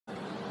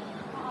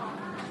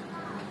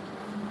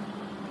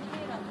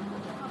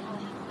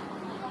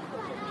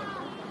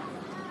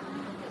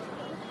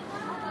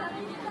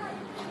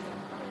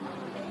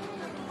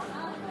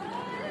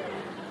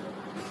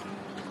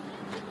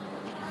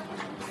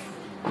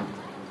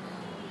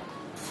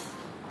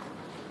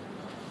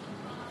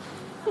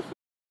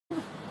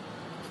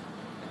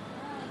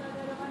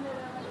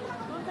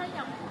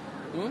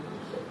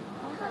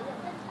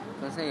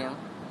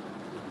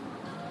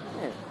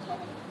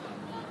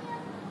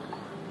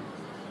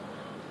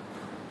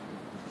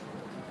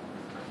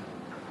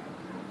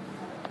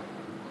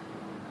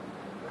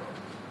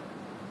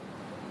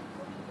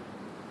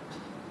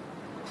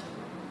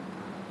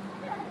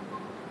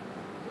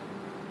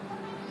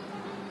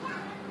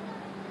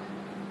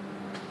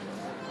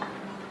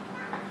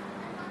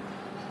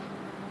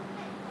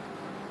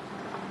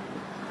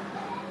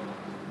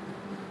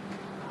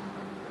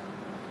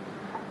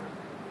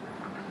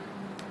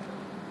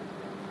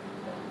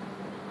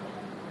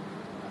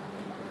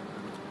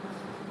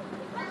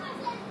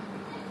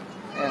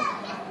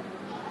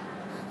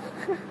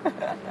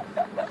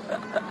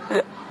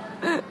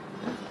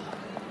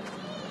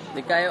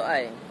Dia kayuk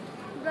ai.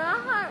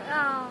 Jahat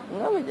lah.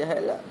 Kenapa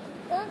jahat lah?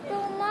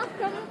 Untuk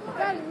makan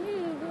sekali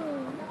tu.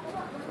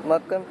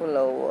 Makan pun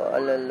lawa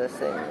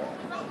ala-alasanya.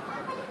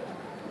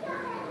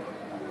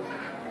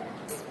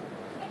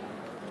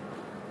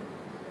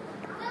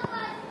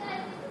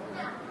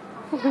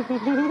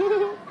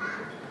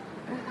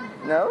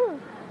 Kenapa?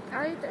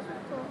 Air tak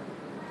suka.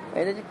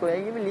 Air dah cukup, air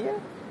pergi beli lah.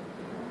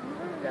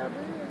 Dah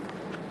beli.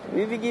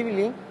 Bibi pergi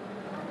beli?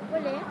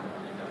 Boleh?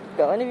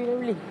 Kat mana Bibi nak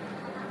beli?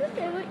 Tu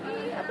tengok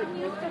apa ni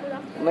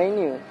sebelah. My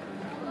New.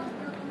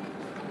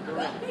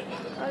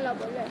 Alah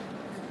boleh.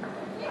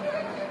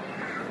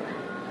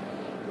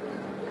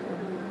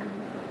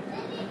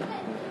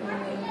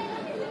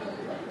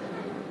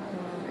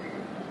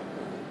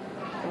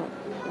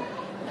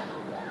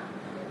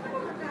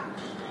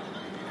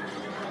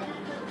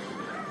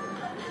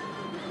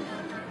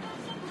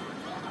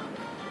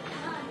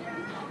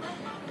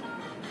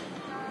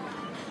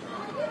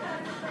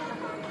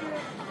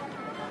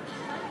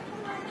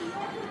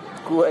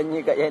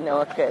 Kuatnya Kak Yana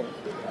makan.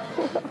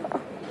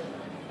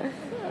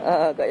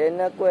 Kak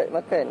Yana kuat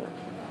makan.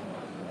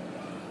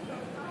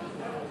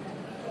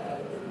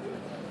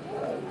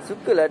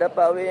 Sukalah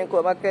dapat awet yang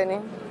kuat makan ni.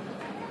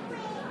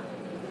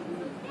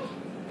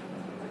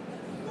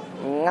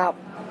 Ngap.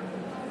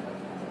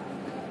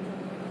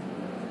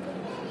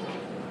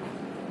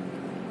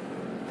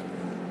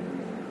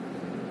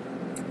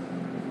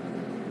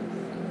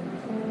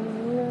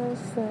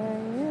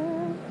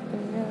 Sayang,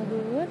 tengah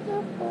buat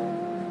apa?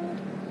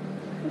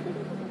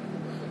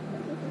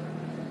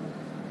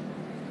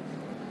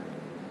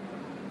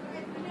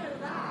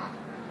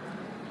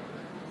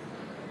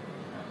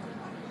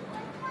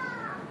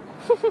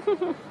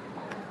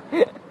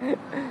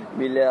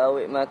 Bila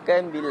awet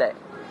makan, bilat.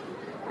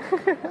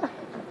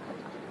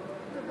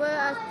 Cuba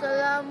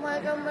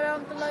Assalamualaikum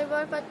warahmatullahi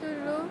wabarakatuh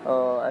dulu.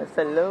 Oh,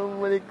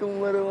 Assalamualaikum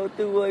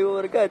warahmatullahi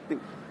wabarakatuh.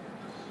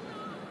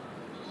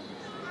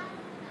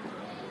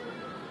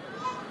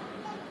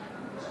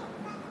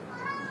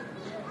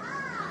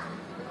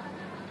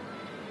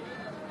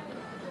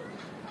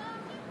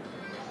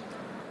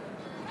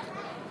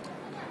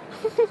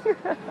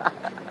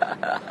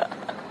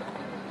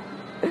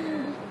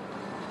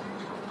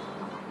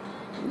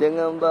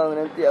 Jangan bang,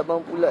 nanti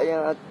abang pula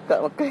yang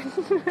akak makan.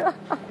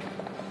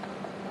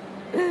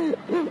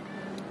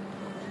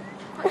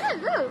 Mana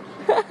tu?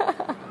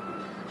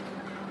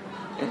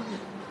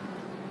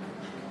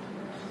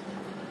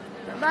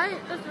 Tak baik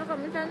tu suruh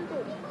macam tu.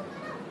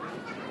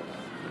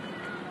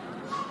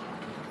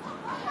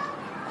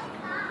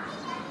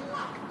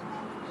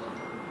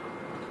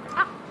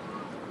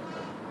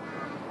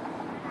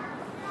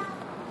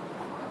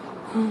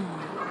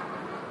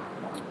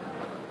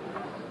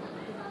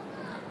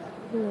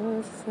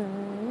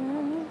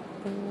 Sayang,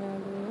 tengah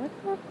buat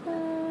apa?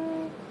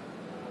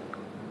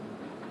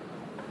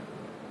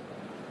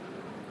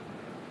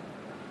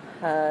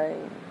 Hai.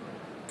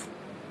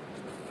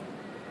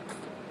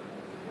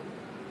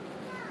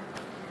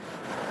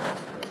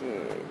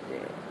 Okay,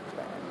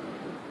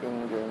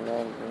 tinggal.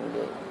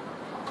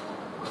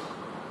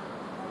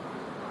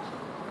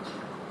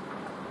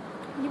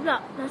 Ni pula,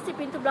 nasi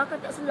pintu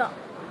belakang tak selak.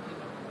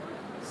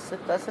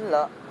 Tak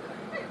selak.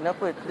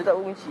 Kenapa? Dia tak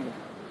berkunci.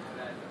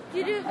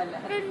 Kira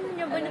kan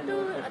yang benda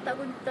tu tak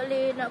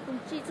boleh nak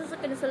kunci, so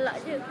kena selak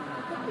je.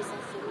 Tapi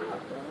saya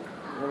selak tu.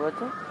 Lepas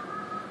tu?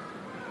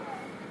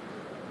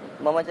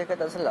 Mama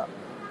cakap tak selak?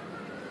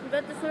 Dia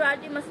kata suruh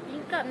adik masuk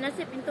tingkap,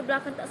 nasib pintu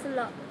belakang tak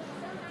selak.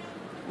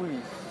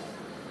 Ui,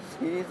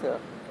 serius tak?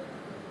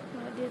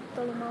 Dia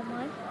tolong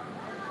mama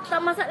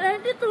Tak masalah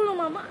dia tolong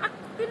mama.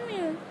 Aku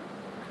kena.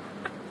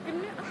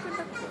 Aku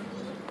takut.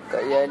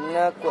 Kak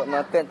Yana kuat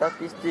makan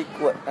tapi still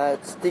kuat.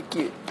 Still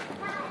cute.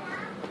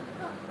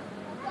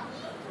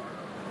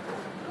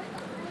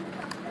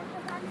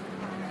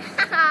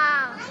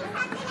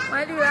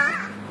 Malu lah.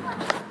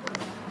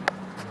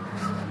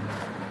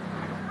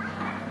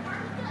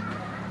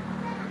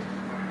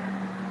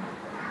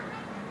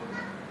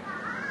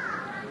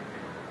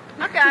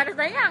 Okey, ada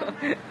sayang.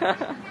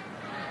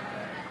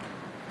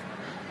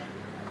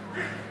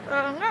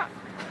 Enggak.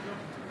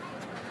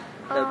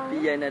 Tapi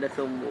Yana dah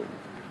sombong.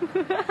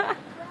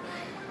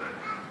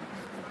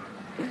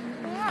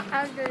 Enggak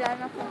ada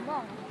anak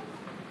sombong.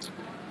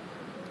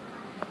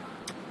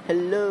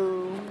 Hello.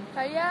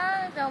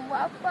 Sayang, jangan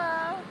buat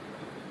apa?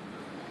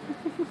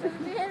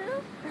 Sedih lu.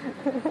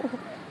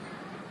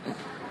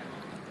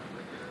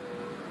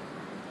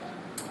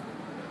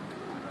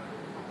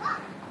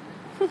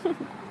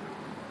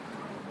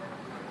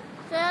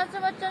 Saya rasa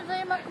macam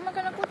saya makan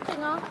makanan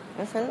kucing ah.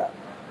 Masalah.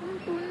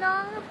 Tuna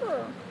apa?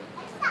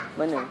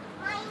 Mana?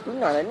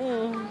 Tuna lah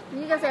ni.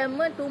 Ni kan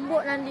salmon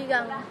tumbuk nanti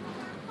gang.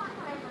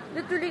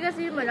 Dia tulis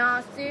kasi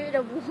nasi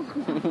dah buang.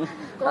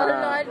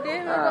 Kalau ada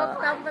memang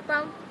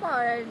tampar-tampar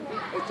nanti.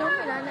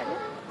 Comel lah anak dia.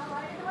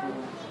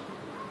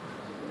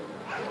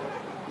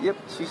 Yep,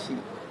 sushi.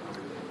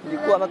 Dia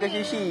kuat makan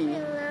sushi.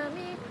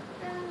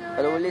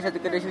 Kalau boleh satu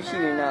kedai sushi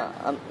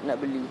nak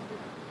beli.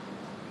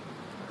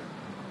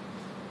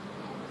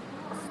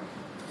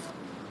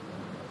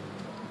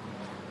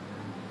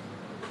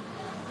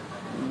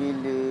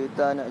 Bila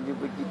tak nak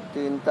jumpa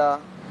kita entah.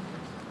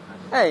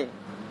 Hai.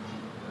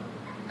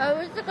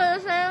 Habis tu kalau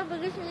saya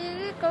pergi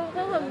sendiri,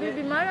 kawan-kawan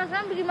pergi mana?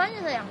 Saya pergi mana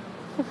sayang?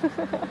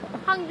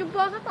 Hang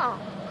jumpa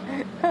siapa?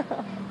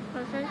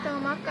 Kalau saya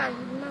tengah makan,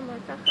 memang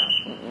cakap.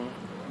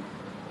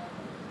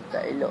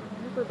 Tak elok.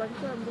 Apa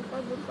bantuan buka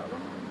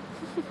bang.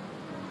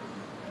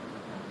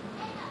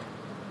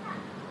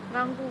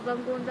 Ganggu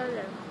orang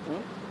dalam.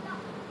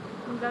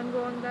 Mengganggu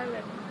orang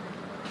dalam.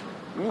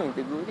 Ni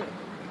tegur dia.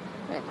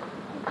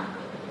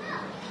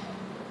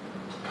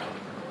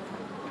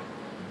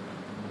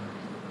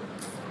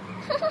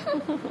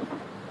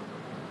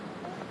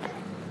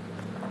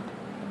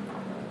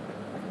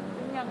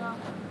 Kenyang ah.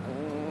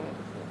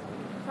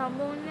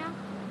 Sambungnya.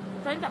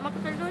 Saya tak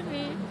makan telur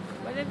ni.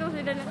 Pada tu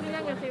saya dah nak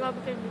kenyang, saya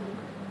makan dulu.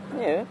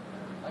 Ya.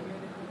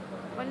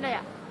 Pandai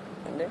tak?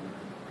 Pandai.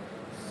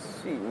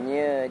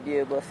 Sweetnya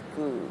dia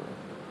bosku.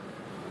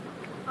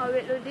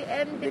 Awet lu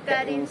DM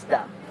dekat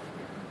Insta.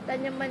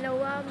 Tanya mana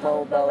wang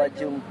Mau bawa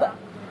jumpa.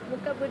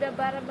 Muka budak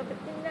barang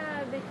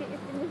berbetina. Bikin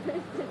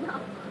istimewa.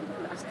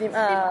 Steam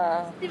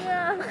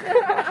Istimewa.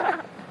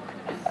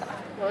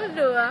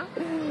 Bodoh lah.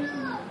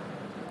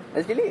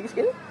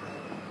 Sekali.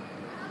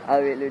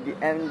 Awet lu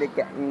DM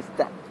dekat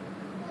Insta.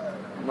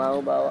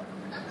 Mau bawa.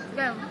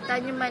 Kan,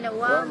 tanya mana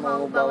wang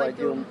mau bawa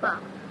jumpa.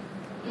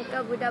 Muka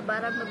budak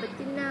barang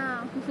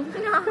berbetina.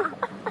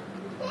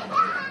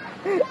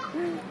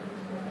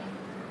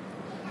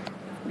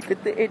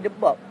 Kata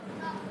debab.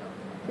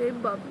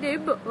 Debab.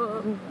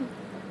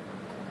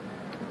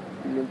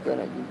 Belum tak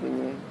nak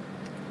jumpanya.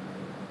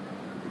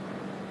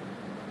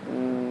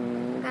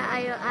 Kak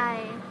ayo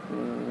ai.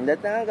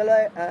 Datang kalau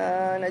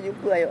nak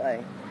jumpa ayo ai.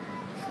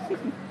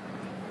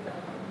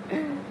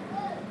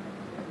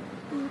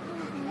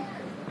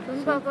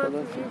 Sumpah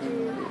kau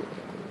sedih.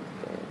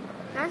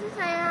 Kasih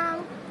sayang.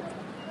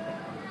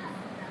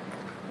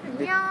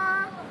 Ya.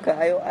 Kak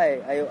ayo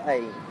ai.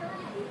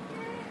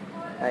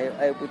 Ayo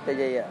ai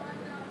Putrajaya.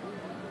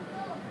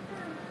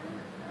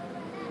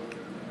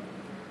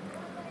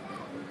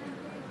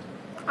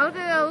 Aku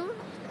tak tahu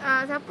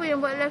siapa yang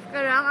buat live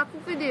sekarang. Aku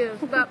ke dia.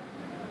 Sebab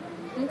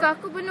muka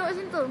aku penuh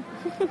macam tu.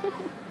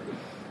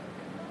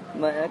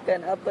 Makan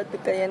apa tu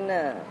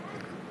Kayana?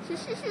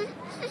 Shishi.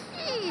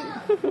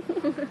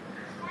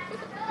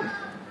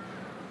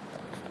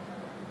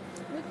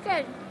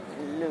 Bukan.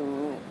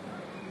 Lu.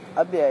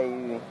 Habis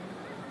air.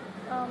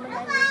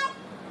 Menanya.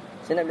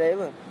 Saya nak beli air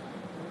apa?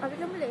 Habis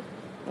kan boleh?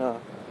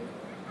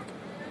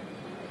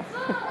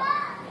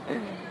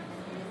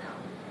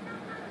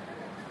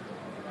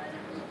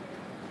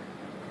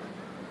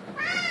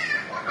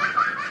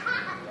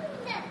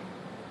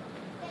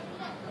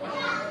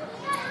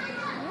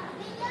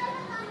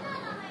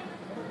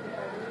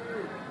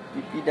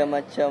 Pipi dah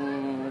macam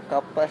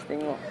kapas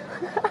tengok.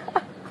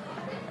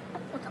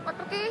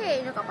 Otak-otak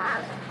ni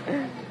kapas.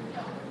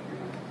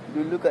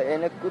 Dulu Kak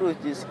Yana kurus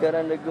je,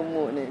 sekarang dah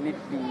gemuk naik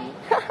lipi.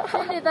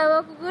 Dia tahu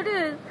aku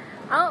kurus.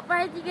 Awak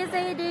perhatikan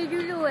saya dari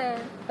dulu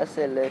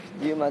Asal live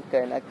je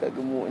makan akak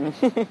gemuk ni.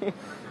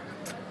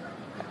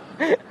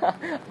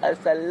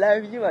 Asal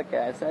live je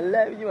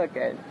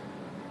makan.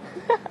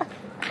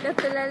 Dah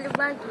terlalu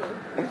bagus.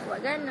 Buat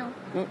gana.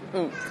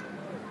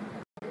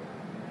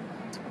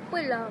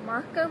 Apalah,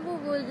 makan pun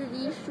boleh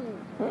jadi isu.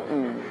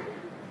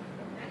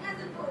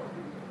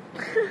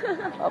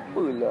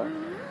 Apalah.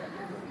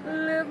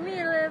 Love me.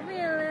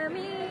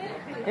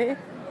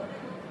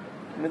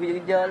 Nak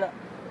kejar-kejar lah.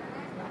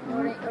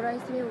 Orang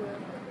istimewa.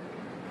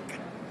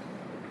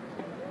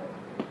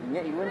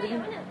 Ingat Iwan tadi.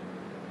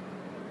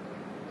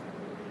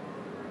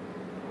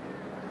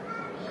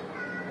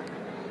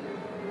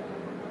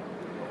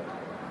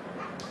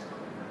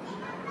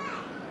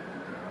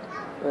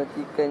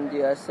 Perhatikan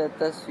dia asal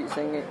tak sweet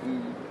sangat.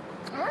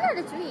 Mana ada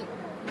sweet?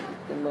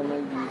 Tambah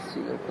lagi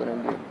sweet lah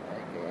korang dia.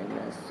 Kayak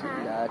nasi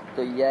lah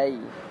atau yai.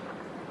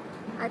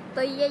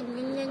 Atau ya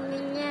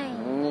nyanyi.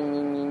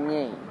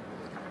 Nyai.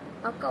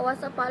 Akak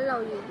WhatsApp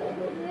palau je.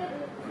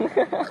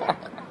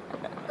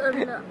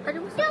 Ada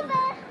musim.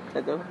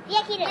 Tak tahu.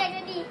 Dia kira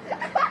jadi.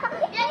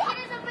 Dia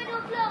kira sampai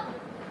 20.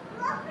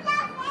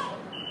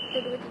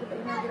 1, 2, 3, 4,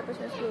 5, 6, 7, 8,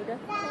 9, 10 dah.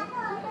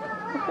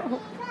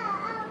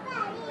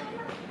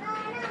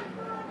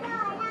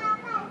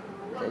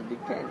 Tadi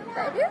kan.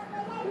 Tak ada?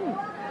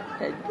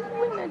 Tadi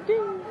pun ada.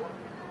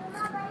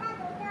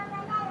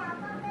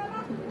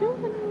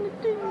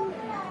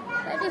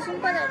 Tak ada,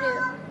 sumpah tak ada.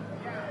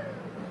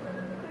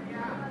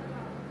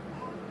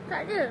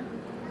 Tak ada.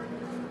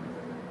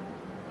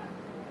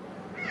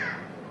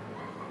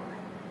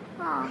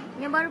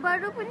 Yang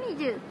baru-baru pun ni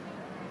je.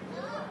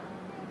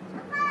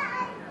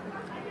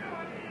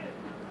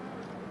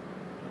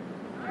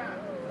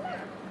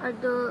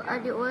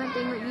 Ada orang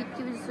tengok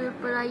YouTube suruh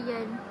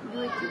pelayan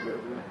 234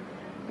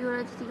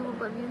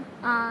 view.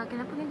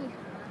 Kenapa kan dia?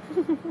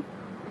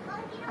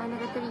 Ana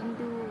kata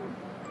rindu.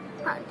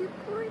 Tak ada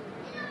pun.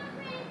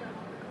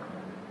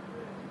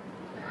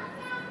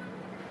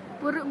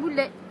 Perut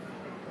bulat.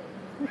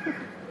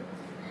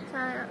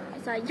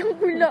 Sayang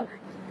pula.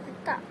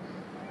 Tak.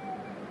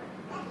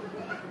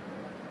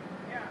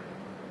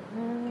 Oh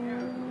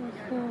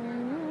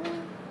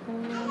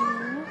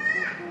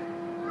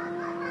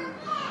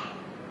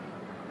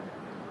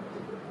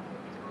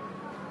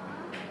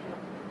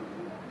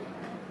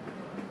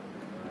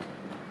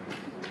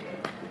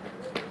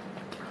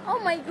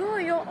my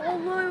god, ya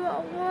Allah, ya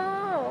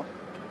Allah.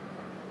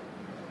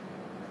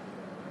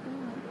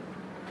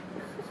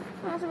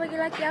 Sebagai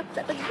lelaki aku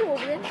tak tegur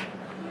pun.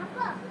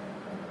 Kenapa?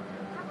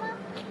 Apa?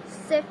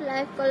 Save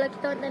life. Kalau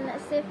kita nak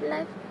save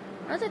life,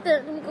 masa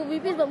tak muka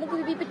bibi sebab muka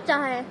bibi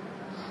pecah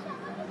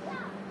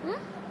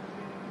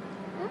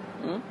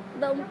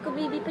Sebab muka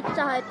bibi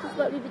pecah tu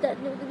sebab bibi tak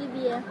tunjuk muka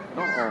bibi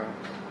Oh.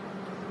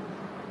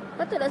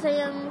 Patutlah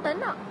sayang tak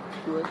nak.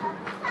 Tu aja.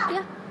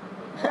 Ya.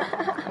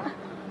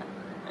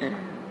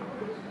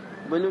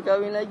 Belum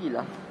kahwin lagi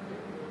lah.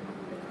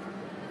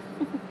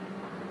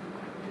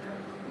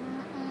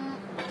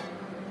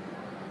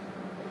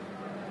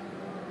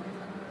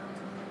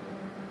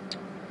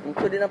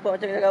 Muka dia nampak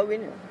macam dah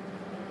kahwin je.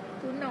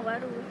 Tunang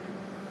baru.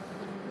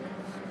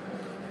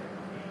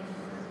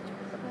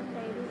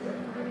 Pandai dulu.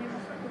 Dia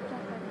memang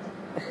pecahkan.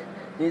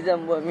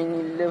 Nizam buat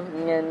mini love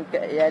dengan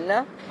Kak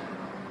Yana.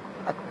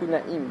 Aku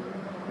Naim.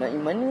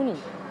 Naim mana ni?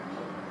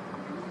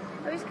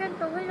 Habiskan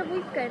tu, boleh dah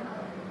ikan.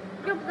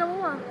 Jom pegang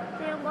bawah.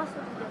 Saya yang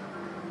basuh tu.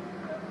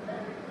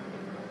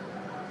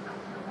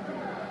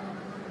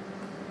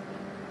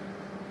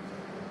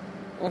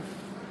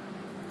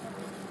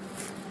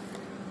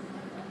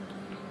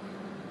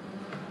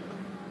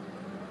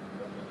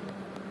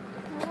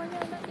 Mamanya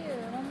anak dia,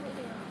 rambut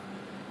dia.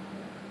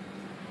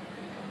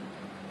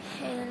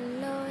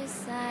 Hello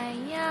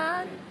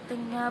sayang,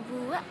 tengah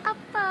buat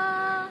apa?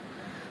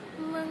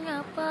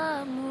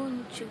 Mengapa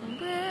muncul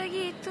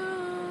begitu?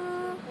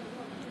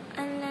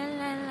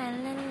 Alalalala,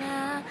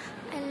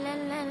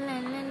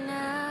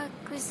 alalalala,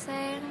 aku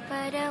sayang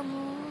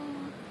padamu.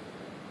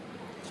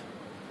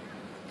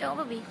 Tengok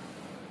apa, Bi?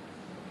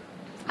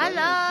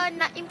 Alah,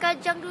 Naim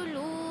kajang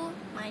dulu.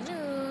 Mana?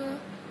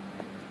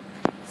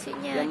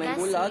 Maksudnya Yang main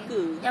bola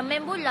ke? Yang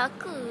main bola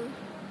ke?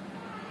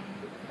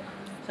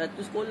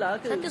 Satu sekolah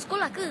ke? Satu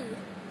sekolah ke?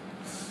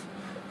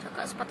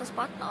 Cakap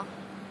sepatah-sepatah.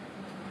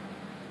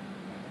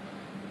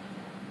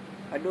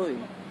 Aduh.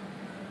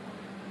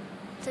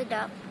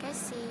 Sedap,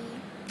 kasih.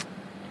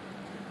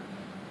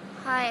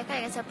 Hai, kan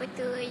dengan siapa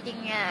tu?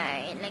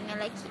 Dengan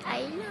lelaki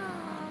I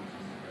lah.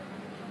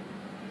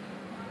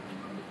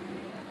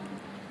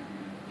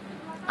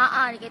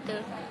 Dia kata.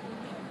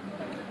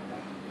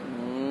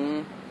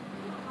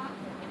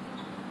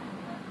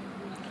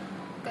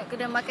 Kat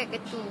kedai makan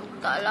ke tu?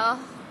 Taklah.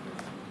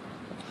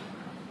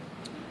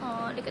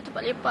 Dekat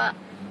tempat lepak.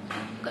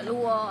 Kat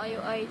luar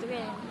air tu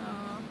kan.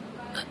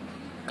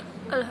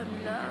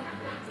 Alhamdulillah.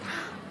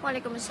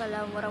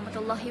 Waalaikumsalam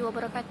warahmatullahi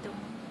wabarakatuh.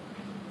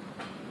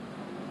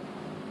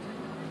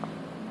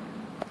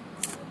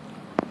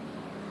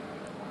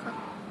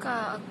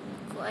 Kakak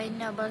aku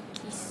Aina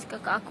Balkis.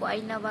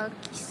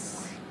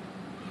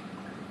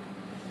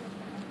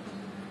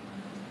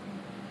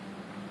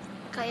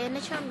 Kak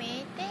Yana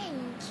comel.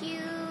 Thank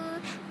you.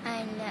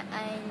 Ala,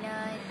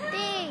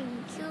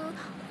 thank you.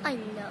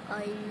 Ala,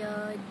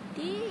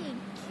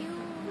 thank you.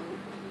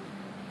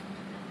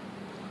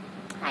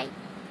 Hai.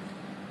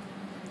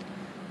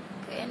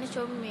 Kak Yana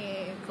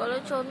comel. Kalau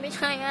comel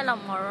janganlah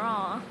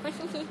marah.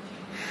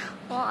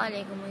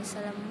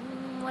 Waalaikumsalam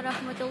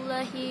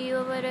warahmatullahi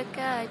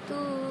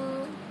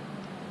wabarakatuh.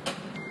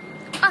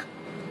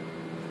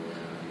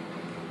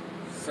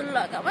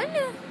 Selak kat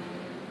mana?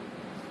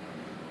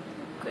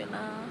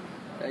 Ikutlah.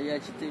 Saya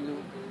cerita dulu.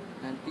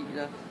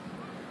 Nantilah.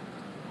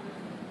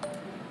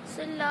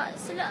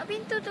 Selak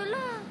pintu tu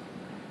lah.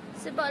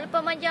 Sebab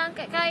lepas manja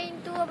angkat kain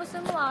tu apa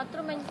semua,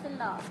 terus manja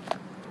selak.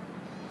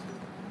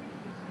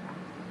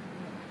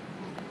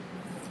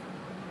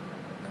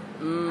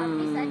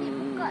 Habis tadi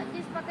buka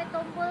je pakai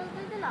tombol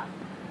tu je lah.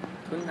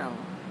 Tunang.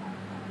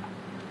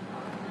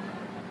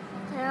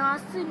 Saya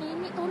rasa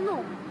ni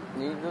tolong.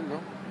 Ni dulu.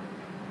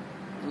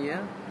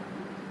 Ya.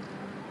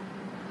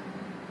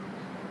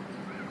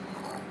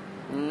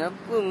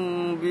 Kenapa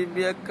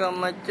bibi akan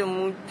macam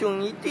muncung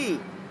iti?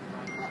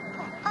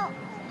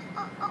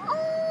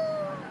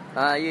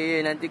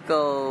 Ya, nanti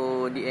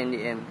kau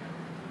DM.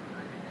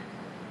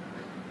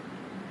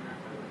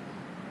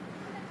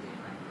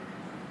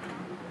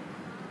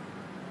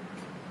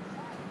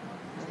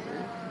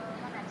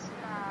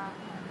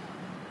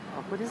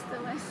 Apa dia?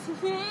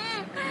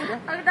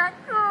 Aku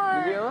takut.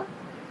 Dia apa?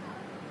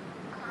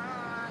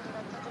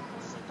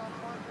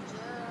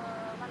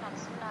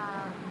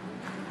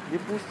 Dia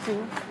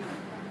pusing.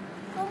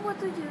 Tombol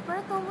tu je.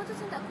 Padahal tombol tu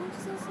saya tak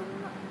kunci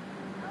senang.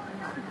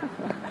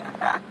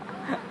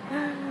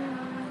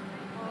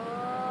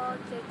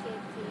 Okay.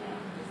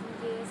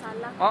 Dia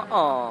salah.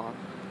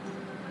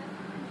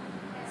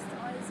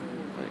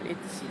 Boleh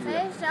silap.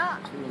 Saya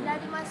syak. Bila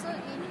dimasuk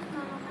ini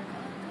kalau makan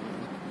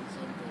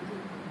kucing tu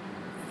je.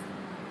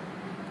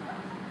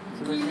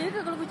 Gila ke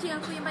kalau kucing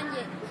aku yang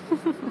panjat?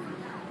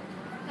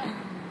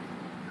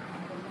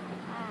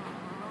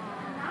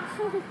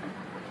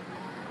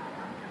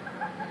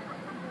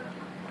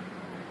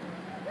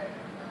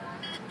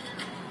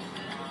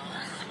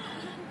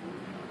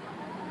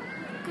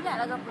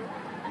 lagu apa?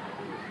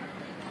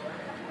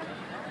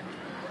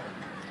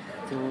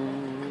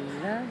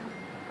 Tulang.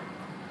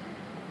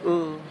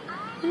 Oh,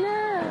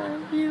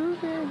 love you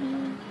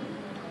baby.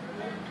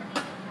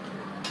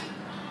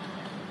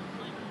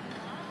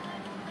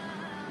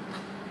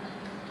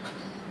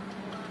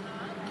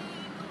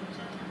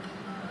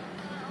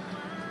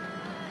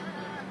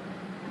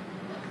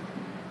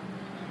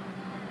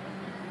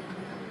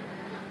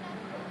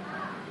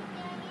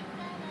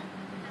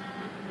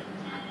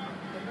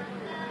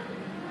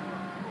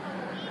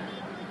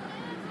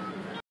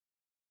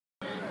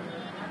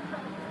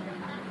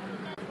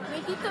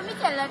 Kita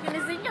macam lah kena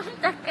senyum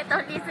takkan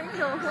tak boleh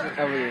senyum.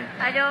 Apa dia?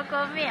 Ada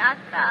komen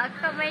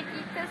akak main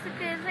kita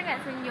suka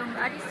sangat senyum.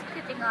 Adik suka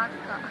tengok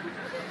akak.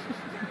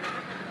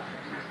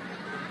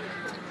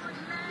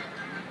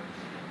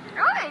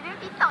 Oh, dia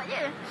TikTok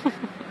je.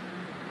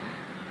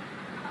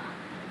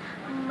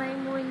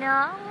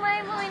 Maimunah.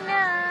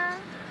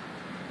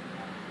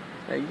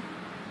 Lagi?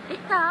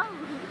 Tahu.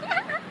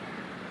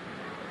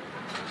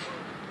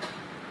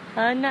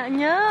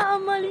 Anaknya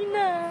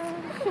Amalina.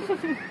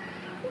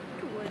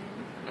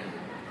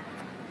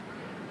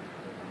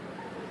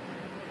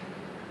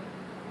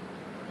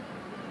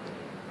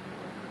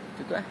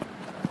 Tutup lah.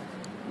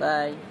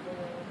 Bye.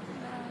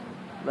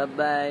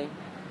 Bye-bye.